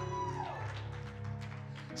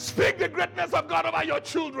 Speak the greatness of God over your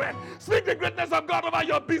children. Speak the greatness of God over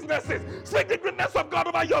your businesses. Speak the greatness of God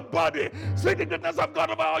over your body. Speak the greatness of God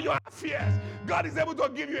over all your affairs. God is able to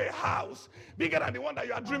give you a house bigger than the one that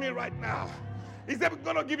you are dreaming right now. He's able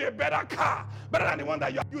going to give you a better car, better than the one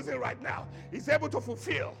that you are using right now. He's able to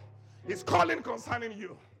fulfill His calling concerning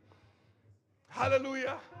you.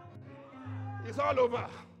 Hallelujah. It's all over.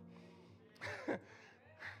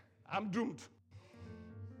 I'm doomed.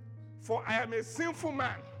 For I am a sinful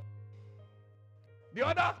man. The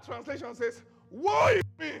other translation says, woe is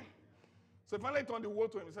me. So finally turned the woe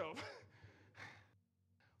to himself.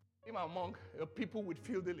 Him among people with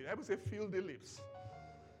filthy lips. I would say filthy lips.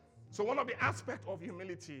 So one of the aspects of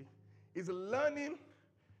humility is learning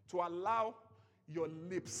to allow your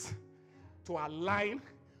lips to align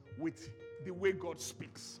with the way God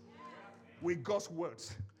speaks, with God's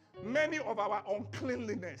words. Many of our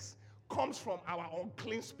uncleanliness comes from our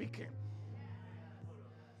unclean speaking.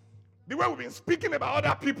 The way we've been speaking about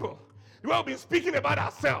other people, the way we've been speaking about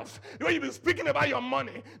ourselves, the way you've been speaking about your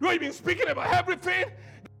money, the way you've been speaking about everything,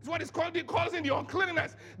 is what is causing the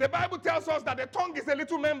uncleanness. The Bible tells us that the tongue is a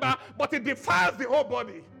little member, but it defiles the whole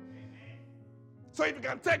body. So if you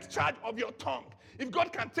can take charge of your tongue, if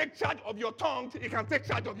God can take charge of your tongue, He can take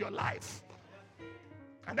charge of your life.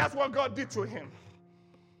 And that's what God did to him.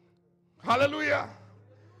 Hallelujah.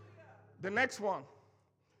 The next one.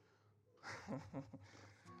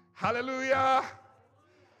 Hallelujah.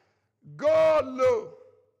 Go low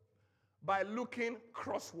by looking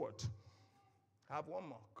crossward. I have one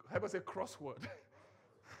more. Help us say crossword.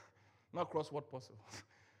 Not crossword puzzle.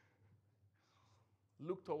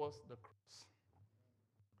 Look towards the cross.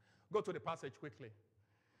 Go to the passage quickly.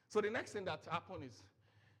 So the next thing that happened is,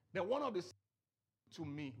 then one of the to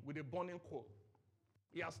me with a burning coal.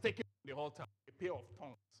 He has taken the altar, a pair of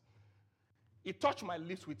tongues. He touched my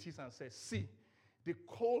lips with his and said, see, the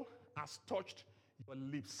coal has touched your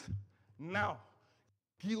lips. Now,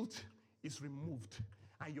 guilt is removed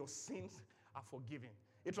and your sins are forgiven.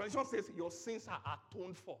 A tradition says your sins are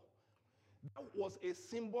atoned for. That was a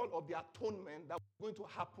symbol of the atonement that was going to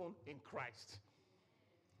happen in Christ.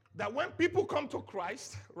 That when people come to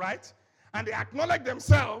Christ, right, and they acknowledge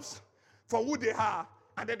themselves for who they are,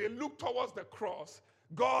 and then they look towards the cross,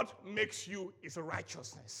 God makes you His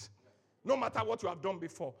righteousness. No matter what you have done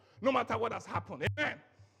before, no matter what has happened. Amen.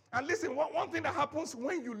 And listen, one thing that happens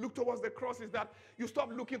when you look towards the cross is that you stop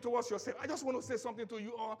looking towards yourself. I just want to say something to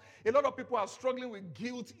you all. A lot of people are struggling with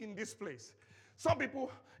guilt in this place. Some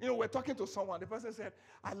people, we're talking to someone. The person said,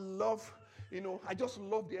 I just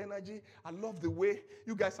love the energy. I love the way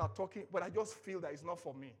you guys are talking, but I just feel that it's not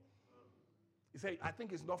for me. He said, I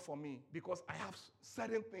think it's not for me because I have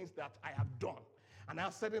certain things that I have done. And I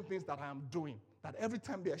have certain things that I am doing. That every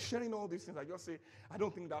time they are sharing all these things, I just say, I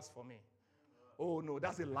don't think that's for me. Oh no,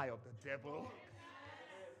 that's a lie of the devil.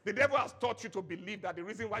 The devil has taught you to believe that the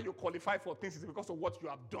reason why you qualify for things is because of what you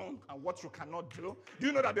have done and what you cannot do. Do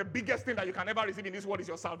you know that the biggest thing that you can ever receive in this world is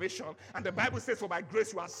your salvation? And the Bible says, for by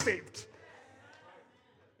grace you are saved.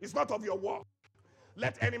 It's not of your work.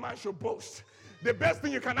 Let any man should boast. The best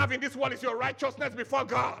thing you can have in this world is your righteousness before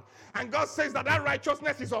God. And God says that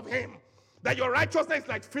righteousness is of Him. That your righteousness is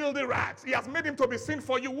like filthy rags. He has made Him to be sin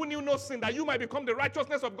for you who knew no sin, that you might become the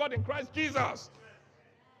righteousness of God in Christ Jesus.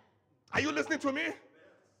 Are you listening to me?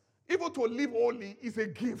 Even to live holy is a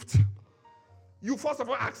gift. You first of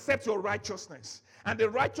all accept your righteousness. And the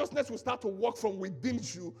righteousness will start to work from within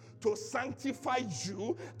you to sanctify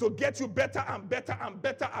you, to get you better and better and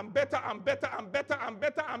better and better and better and better and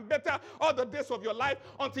better and better all the days of your life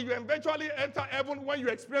until you eventually enter heaven when you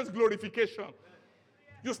experience glorification.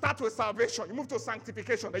 You start with salvation, you move to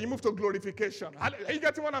sanctification, then you move to glorification. Are you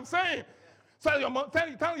getting what I'm saying? So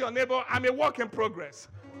tell your neighbor, I'm a work in progress.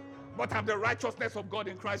 But I'm the righteousness of God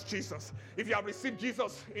in Christ Jesus. If you have received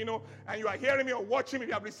Jesus, and you are hearing me or watching me, if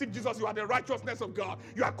you have received Jesus, you are the righteousness of God.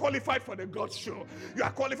 You are qualified for the God show. You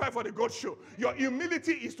are qualified for the God show. Your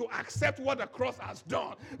humility is to accept what the cross has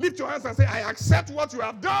done. Lift your hands and say, I accept what you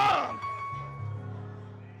have done.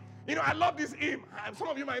 I love this hymn. Some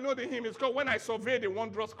of you might know the hymn. It's called When I Survey the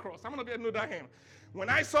Wondrous Cross. I'm going to know that hymn. When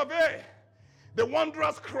I survey the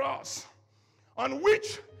wondrous cross on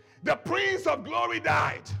which the Prince of Glory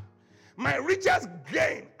died, my richest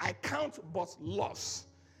gain I count but loss,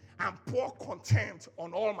 and pour contempt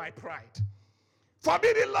on all my pride.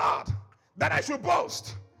 Forbid it, Lord, that I should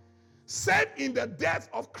boast, save in the death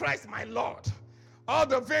of Christ my Lord. All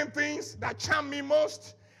the vain things that charm me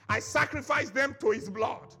most, I sacrifice them to His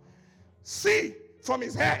blood. See, from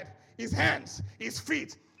His head, His hands, His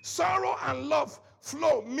feet, sorrow and love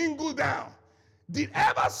flow, mingle down. Did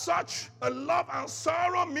ever such a love and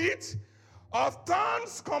sorrow meet? Of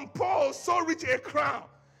thorns composed so rich a crown,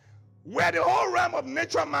 where the whole realm of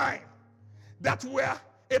nature mine, that were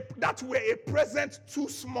a present too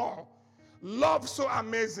small, love so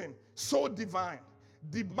amazing, so divine,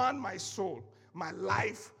 demand my soul, my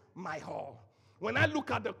life, my all. When I look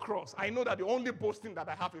at the cross, I know that the only boasting that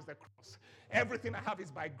I have is the cross. Everything I have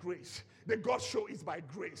is by grace. The God show is by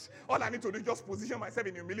grace. All I need to do is just position myself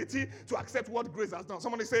in humility to accept what grace has done.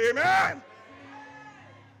 Somebody say amen.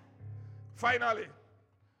 Finally,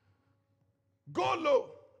 go low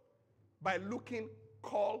by looking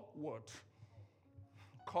call word.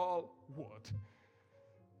 Call word.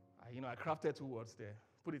 I crafted 2 words there.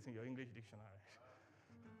 Put it in your English dictionary.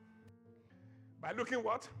 By looking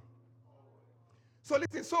what? So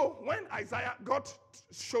listen, so when Isaiah, God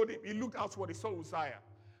showed him, he looked outward, he saw Uzziah.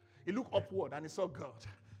 He looked upward and he saw God.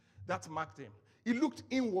 That marked him. He looked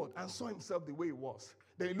inward and saw himself the way he was.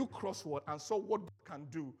 Then he looked crossward and saw what God can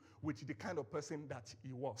do with the kind of person that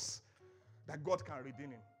he was. That God can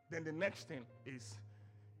redeem him. Then the next thing is,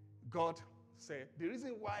 God said, the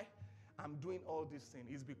reason why I'm doing all this thing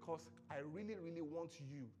is because I really, really want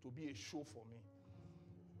you to be a show for me.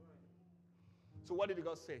 So what did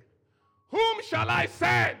God say? Whom shall I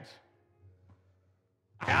send?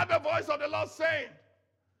 I heard the voice of the Lord saying,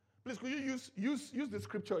 please could you use the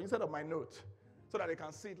scripture instead of my note so that they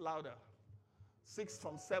can see it louder. 6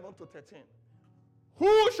 from 7 to 13.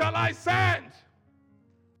 Who shall I send?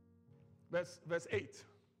 Verse 8.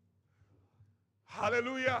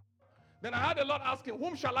 Hallelujah. Then I heard the Lord asking,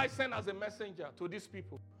 whom shall I send as a messenger to these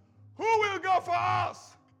people? Who will go for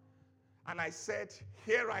us? And I said,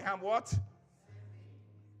 here I am, what?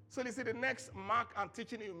 So you see, the next mark and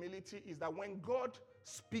teaching humility is that when God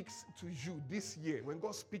speaks to you this year, when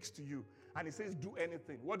God speaks to you and he says do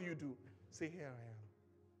anything, what do? Say, here I am.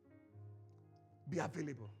 Be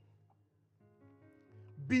available.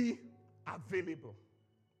 Be available.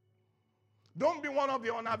 Don't be one of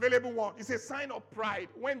the unavailable ones. It's a sign of pride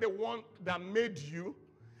when the one that made you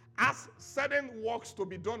asks certain works to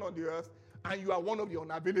be done on the earth and you are one of the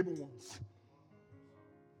unavailable ones.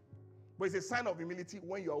 But it's a sign of humility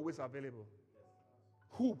when you're always available.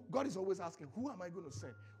 Who? God is always asking, who am I going to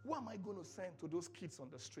send? Who am I going to send to those kids on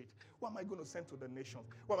the street? Who am I going to send to the nations?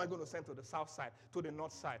 Who am I going to send to the south side, to the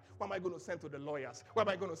north side? Who am I going to send to the lawyers? Who am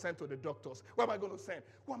I going to send to the doctors? Who am I going to send?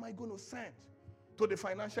 Who am I going to send to the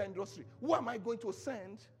financial industry? Who am I going to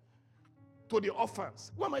send to the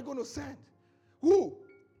orphans? Who am I going to send? Who?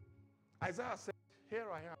 Isaiah said, here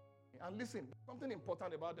I am. And listen, something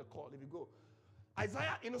important about the call, if you go.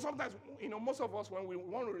 Isaiah, sometimes, most of us, when we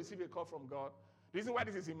want to receive a call from God, the reason why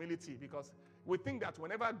this is humility, because we think that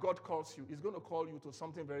whenever God calls you, he's going to call you to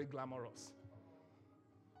something very glamorous.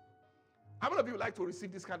 How many of you would like to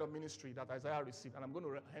receive this kind of ministry that Isaiah received? And I'm going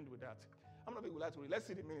to end with that. How many of you would like to let's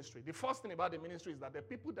see the ministry. The first thing about the ministry is that the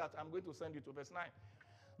people that I'm going to send you to, verse 9,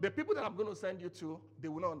 the people that I'm going to send you to, they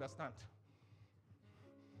will not understand.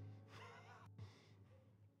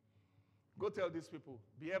 Go tell these people,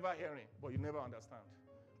 be ever hearing, but you never understand.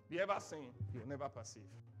 Be ever seeing, you'll never perceive.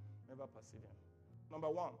 Never perceiving. Number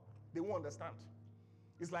one, they won't understand.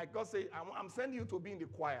 It's like God say, I'm sending you to be in the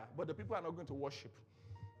choir, but the people are not going to worship.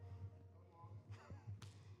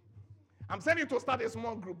 I'm sending you to start a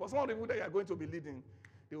small group, but some of the people that you are going to be leading,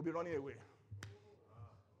 they will be running away.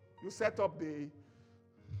 You set up the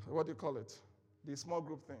small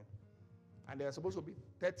group thing. And there are supposed to be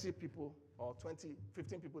 30 people or 20,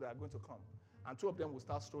 15 people that are going to come. And 2 of them will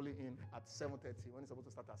start strolling in at 7:30 when it's supposed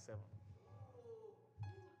to start at 7.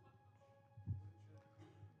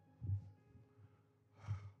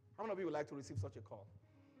 How many of you would like to receive such a call?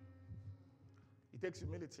 It takes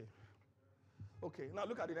humility. Okay, now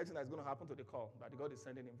look at the next thing that's going to happen to the call that God is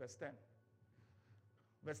sending in verse 10.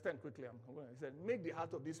 Verse 10, quickly. He said, make the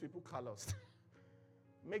heart of these people calloused.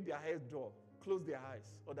 Make their heads dull. Close their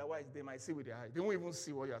eyes. Otherwise, they might see with their eyes. They won't even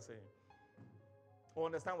see what you are saying. Or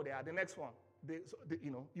understand what they are. The next one.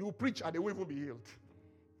 You preach and they won't even be healed.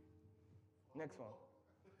 Next one.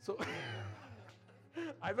 So,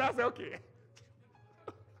 Isaiah said, okay.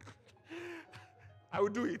 I will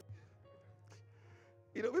do it.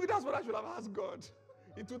 Maybe that's what I should have asked God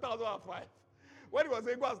in 2005. When he was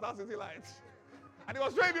saying, go and start city lights. And he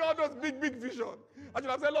was showing me all those big vision. I should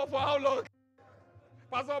have said, Lord, for how long?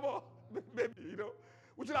 Pastor Mo, maybe,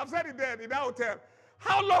 We should have said it then in that hotel.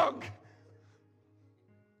 How long?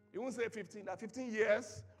 He won't say 15. That 15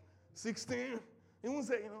 years, 16. He won't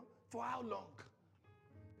say, for how long?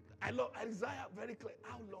 I love Isaiah very clear.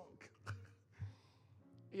 How long?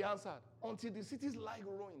 He answered, until the cities lie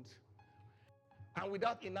ruined and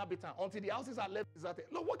without inhabitant, until the houses are left deserted.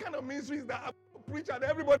 Look, what kind of ministry is that? I preach and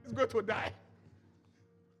everybody is going to die.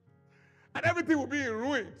 and everything will be in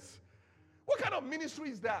ruins. What kind of ministry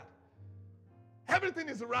is that? Everything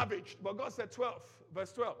is ravaged. But God said,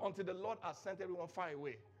 verse 12, until the Lord has sent everyone far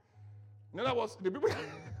away. In other words, the people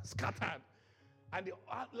scattered. And the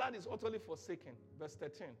land is utterly forsaken. Verse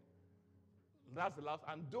 13. That's the last.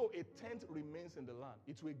 And though a tent remains in the land,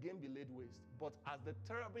 it will again be laid waste. But as the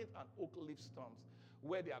terebinth and oak leaf stumps,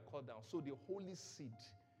 where they are cut down, so the holy seed,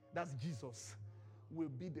 that's Jesus, will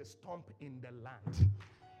be the stump in the land.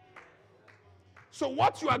 So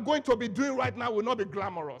what you are going to be doing right now will not be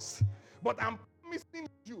glamorous. But I'm promising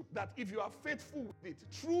you that if you are faithful with it,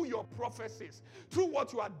 through your prophecies, through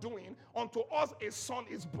what you are doing, unto us a son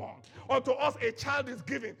is born, unto us a child is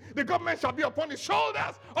given. The government shall be upon his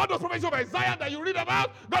shoulders. All those prophecies of Isaiah that you read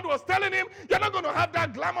about, God was telling him, you're not going to have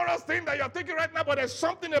that glamorous thing that you're thinking right now, but there's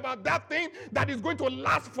something about that thing that is going to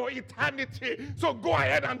last for eternity. So go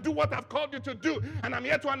ahead and do what I've called you to do. And I'm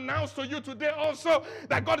here to announce to you today also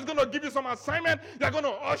that God is going to give you some assignment. You're going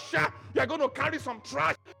to usher, you're going to carry some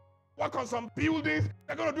trash, work on some buildings.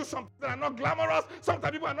 They're going to do something that are not glamorous.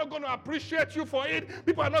 Sometimes people are not going to appreciate you for it.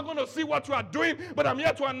 People are not going to see what you are doing. But I'm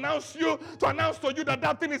here to announce to you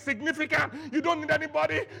that thing is significant. You don't need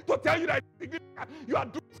anybody to tell you that it's significant. You are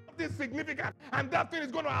doing something significant, and that thing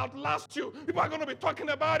is going to outlast you. People are going to be talking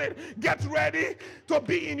about it. Get ready to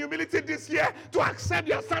be in humility this year, to accept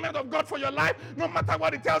the assignment of God for your life, no matter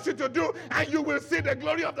what it tells you to do, and you will see the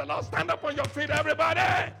glory of the Lord. Stand up on your feet,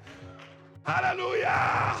 everybody.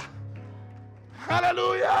 Hallelujah.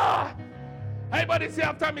 Hallelujah. Everybody say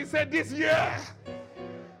after me, say, this year,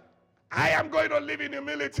 I am going to live in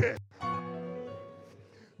humility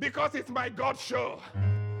because it's my God show.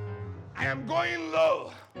 I am going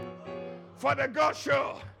low for the God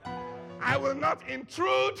show. I will not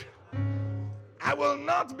intrude. I will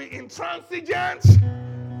not be intransigent.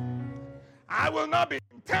 I will not be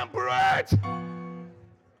intemperate.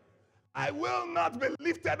 I will not be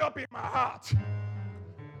lifted up in my heart.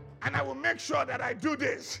 And I will make sure that I do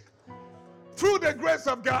this through the grace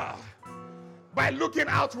of God by looking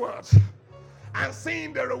outwards and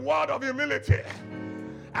seeing the reward of humility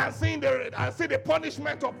and see the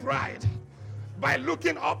punishment of pride by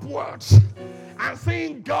looking upwards and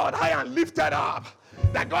seeing God high and lifted up.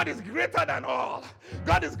 That God is greater than all.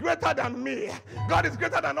 God is greater than me. God is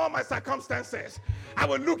greater than all my circumstances. I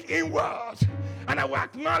will look inward and I will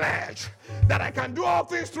acknowledge that I can do all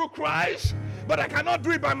things through Christ, but I cannot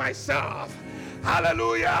do it by myself.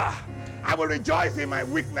 Hallelujah. I will rejoice in my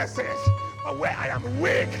weaknesses, but where I am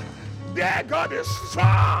weak, there God is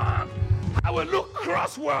strong. I will look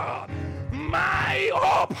crossward. My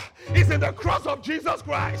hope is in the cross of Jesus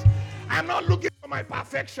Christ. I'm not looking for my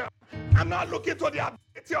perfection. I'm not looking to the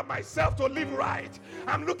ability of myself to live right.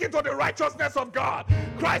 I'm looking to the righteousness of God.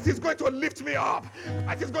 Christ is going to lift me up.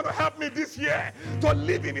 Christ is going to help me this year to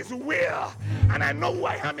live in his will. And I know who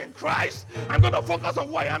I am in Christ. I'm going to focus on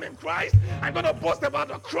who I am in Christ. I'm going to boast about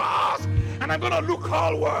the cross. And I'm going to look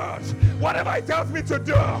allwards. Whatever he tells me to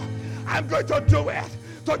do, I'm going to do it.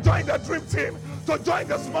 To join the dream team, to join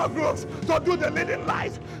the small groups, to do the leading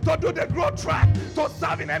life, to do the growth track, to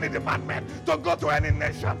serve in any department, to go to any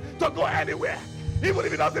nation, to go anywhere. Even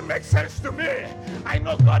if it doesn't make sense to me, I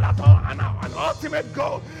know God has an ultimate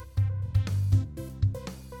goal.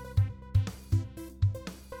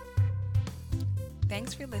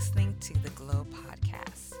 Thanks for listening to the Glow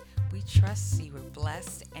Podcast. We trust you were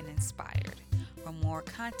blessed and inspired. For more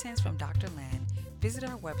contents from Dr. Land, visit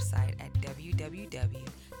our website at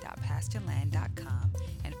www.pastorland.com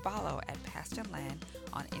and follow at Pastor Land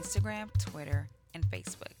on Instagram, Twitter, and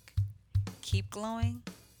Facebook. Keep glowing.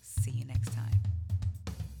 See you next time.